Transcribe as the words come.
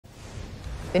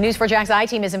The News4JAX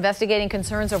team is investigating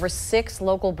concerns over 6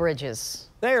 local bridges.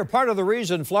 They are part of the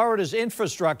reason Florida's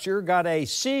infrastructure got a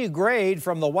C grade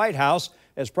from the White House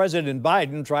as President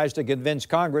Biden tries to convince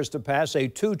Congress to pass a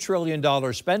 $2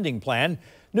 trillion spending plan.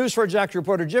 News4JAX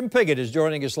reporter Jim Piggott is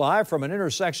joining us live from an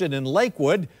intersection in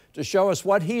Lakewood to show us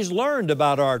what he's learned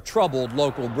about our troubled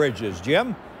local bridges.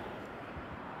 Jim?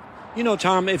 You know,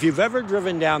 Tom, if you've ever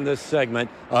driven down this segment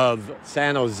of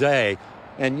San Jose,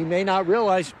 and you may not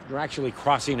realize you're actually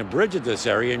crossing a bridge at this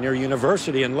area near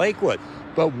University in Lakewood.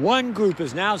 But one group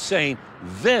is now saying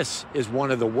this is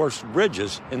one of the worst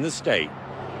bridges in the state.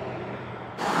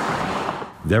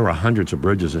 There are hundreds of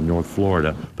bridges in North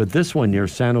Florida, but this one near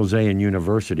San Jose and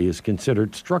University is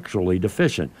considered structurally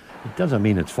deficient. It doesn't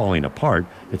mean it's falling apart.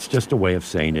 It's just a way of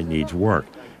saying it needs work.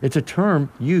 It's a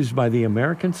term used by the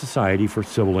American Society for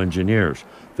Civil Engineers.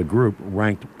 The group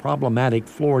ranked problematic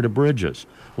Florida bridges,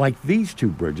 like these 2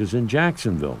 bridges in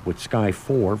Jacksonville, which Sky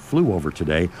 4 flew over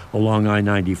today along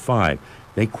I-95.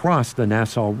 They crossed the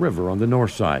Nassau River on the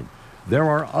north side. There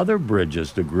are other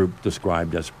bridges the group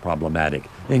described as problematic,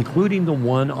 including the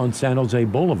one on San Jose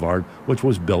Boulevard, which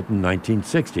was built in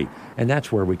 1960. And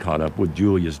that's where we caught up with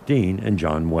Julius Dean and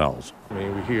John Wells. I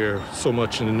mean, we hear so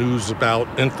much in the news about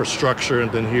infrastructure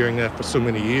and been hearing that for so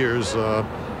many years.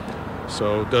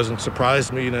 So it doesn't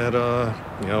surprise me that,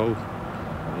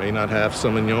 may not have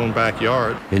some in your own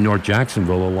backyard. In North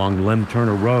Jacksonville along Lem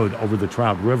Turner Road over the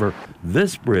Trout River,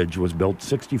 this bridge was built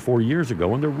 64 years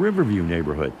ago in the Riverview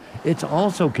neighborhood. It's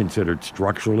also considered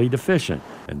structurally deficient,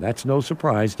 and that's no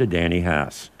surprise to Danny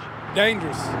Hass.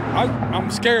 Dangerous. I'm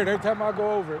scared every time I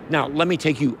go over it. Now, let me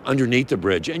take you underneath the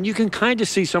bridge, and you can kind of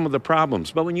see some of the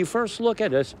problems. But when you first look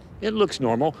at this, it looks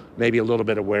normal, maybe a little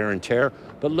bit of wear and tear.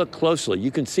 But look closely.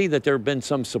 You can see that there have been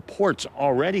some supports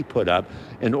already put up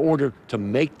in order to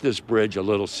make this bridge a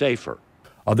little safer.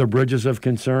 Other bridges of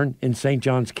concern in St.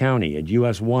 Johns County at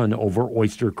US 1 over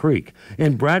Oyster Creek,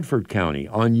 in Bradford County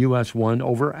on US 1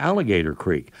 over Alligator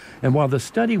Creek. And while the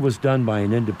study was done by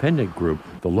an independent group,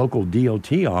 the local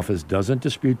DOT office doesn't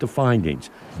dispute the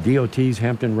findings. DOT's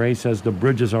Hampton Ray says the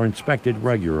bridges are inspected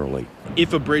regularly.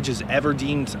 If a bridge is ever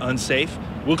deemed unsafe,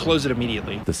 we'll close it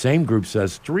immediately. The same group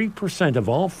says 3% of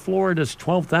all Florida's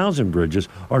 12,000 bridges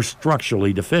are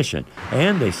structurally deficient,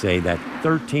 and they say that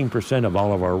 13% of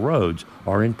all of our roads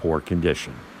are in poor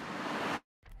condition.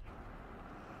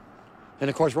 And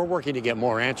of course, we're working to get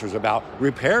more answers about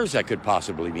repairs that could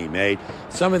possibly be made.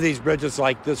 Some of these bridges,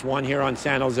 like this one here on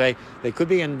San Jose, they could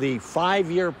be in the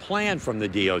 5-year plan from the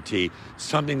DOT,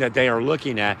 something that they are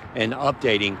looking at and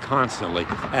updating constantly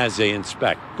as they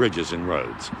inspect bridges and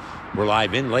roads. We're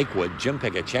live in Lakewood. Jim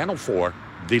Piggott, Channel 4,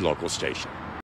 the local station.